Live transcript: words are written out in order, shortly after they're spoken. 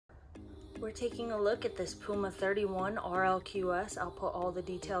We're taking a look at this Puma 31 RLQS. I'll put all the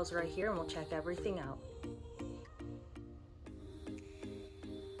details right here and we'll check everything out.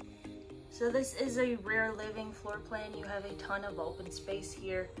 So this is a rear living floor plan. You have a ton of open space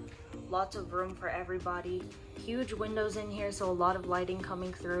here, lots of room for everybody, huge windows in here, so a lot of lighting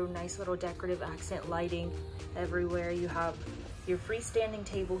coming through, nice little decorative accent lighting everywhere. You have your freestanding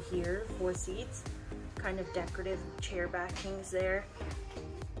table here, 4 seats, kind of decorative chair backings there.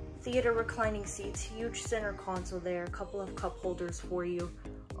 Theater reclining seats, huge center console there, a couple of cup holders for you,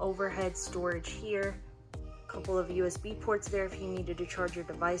 overhead storage here, a couple of USB ports there if you needed to charge your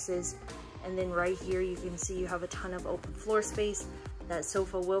devices. And then right here you can see you have a ton of open floor space. That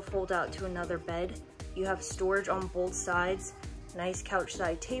sofa will fold out to another bed. You have storage on both sides, nice couch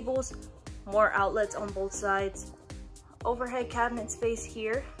side tables, more outlets on both sides, overhead cabinet space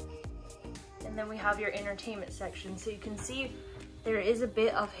here. And then we have your entertainment section. So you can see there is a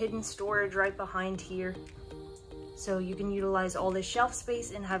bit of hidden storage right behind here. So you can utilize all this shelf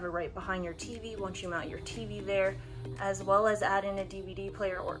space and have it right behind your TV once you mount your TV there, as well as add in a DVD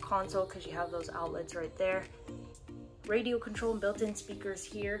player or console because you have those outlets right there. Radio control and built-in speakers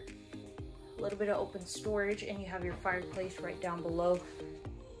here. A little bit of open storage, and you have your fireplace right down below.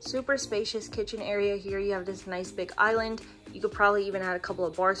 Super spacious kitchen area here. You have this nice big island. You could probably even add a couple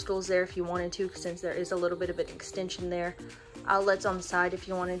of bar stools there if you wanted to, since there is a little bit of an extension there. Outlets on the side if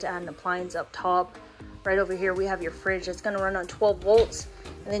you wanted to add an appliance up top. Right over here we have your fridge that's going to run on 12 volts.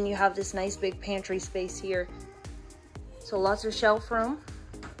 And then you have this nice big pantry space here. So lots of shelf room.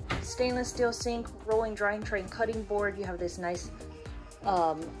 Stainless steel sink, rolling drying tray and cutting board. You have this nice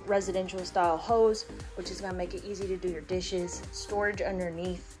residential style hose, which is going to make it easy to do your dishes. Storage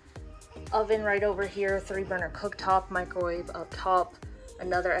underneath. Oven right over here, 3-burner cooktop, microwave up top.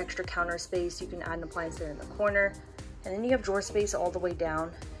 Another extra counter space. You can add an appliance there in the corner. And then you have drawer space all the way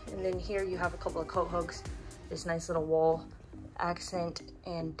down. And then here you have a couple of coat hooks, this nice little wall accent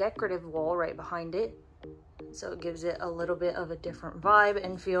and decorative wall right behind it. So it gives it a little bit of a different vibe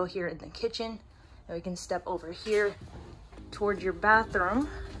and feel here in the kitchen. And we can step over here towards your bathroom,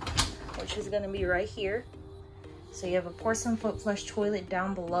 which is going to be right here. So you have a porcelain foot flush toilet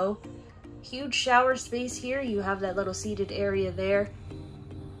down below. Huge shower space here. You have that little seated area there.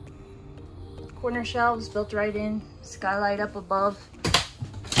 Corner shelves built right in, skylight up above.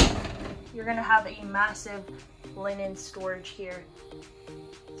 You're gonna have a massive linen storage here.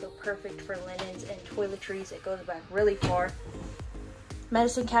 So perfect for linens and toiletries. It goes back really far.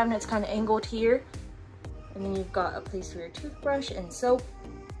 Medicine cabinet's kind of angled here. And then you've got a place for your toothbrush and soap.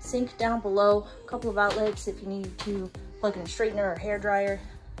 Sink down below, a couple of outlets if you need to plug in a straightener or hair dryer.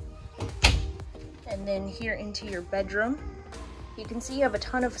 And then here into your bedroom. You can see you have a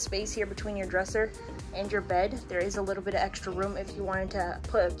ton of space here between your dresser and your bed. There is a little bit of extra room if you wanted to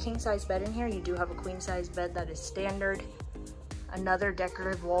put a king size bed in here. You do have a queen size bed that is standard. Another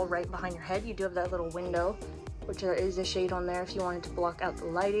decorative wall right behind your head. You do have that little window, which there is a shade on there if you wanted to block out the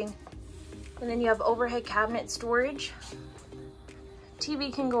lighting. And then you have overhead cabinet storage.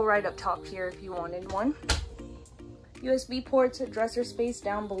 TV can go right up top here if you wanted one. USB ports, dresser space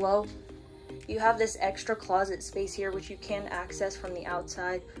down below. You have this extra closet space here, which you can access from the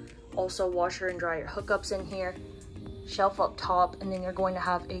outside. Also washer and dryer hookups in here. Shelf up top, and then you're going to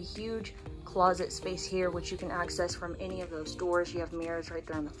have a huge closet space here, which you can access from any of those doors. You have mirrors right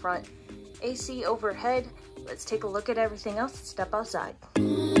there in the front. AC overhead. Let's take a look at everything else and step outside.